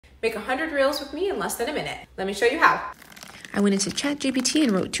Make 100 reels with me in less than a minute. Let me show you how. I went into ChatGPT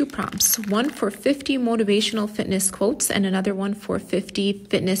and wrote 2 prompts, one for 50 motivational fitness quotes and another one for 50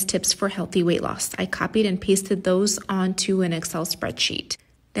 fitness tips for healthy weight loss. I copied and pasted those onto an Excel spreadsheet.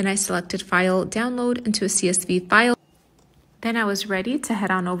 Then I selected File, Download into a CSV file. Then I was ready to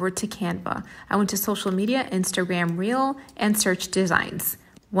head on over to Canva. I went to social media, Instagram Reel, and search designs.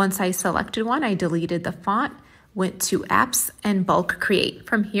 Once I selected one, I deleted the font, went to Apps and Bulk Create.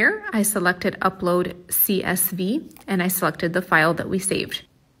 From here, I selected Upload CSV, and I selected the file that we saved.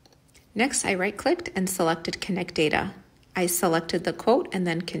 Next, I right-clicked and selected Connect Data. I selected the quote and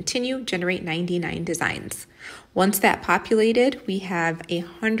then Continue, Generate 99 Designs. Once that populated, we have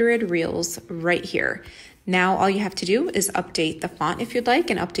 100 reels right here. Now all you have to do is update the font if you'd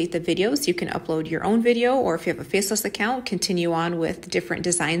like and update the videos. You can upload your own video, or if you have a faceless account, continue on with different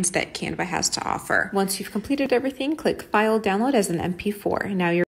designs that Canva has to offer. Once you've completed everything, click File, Download as an MP4. Now you're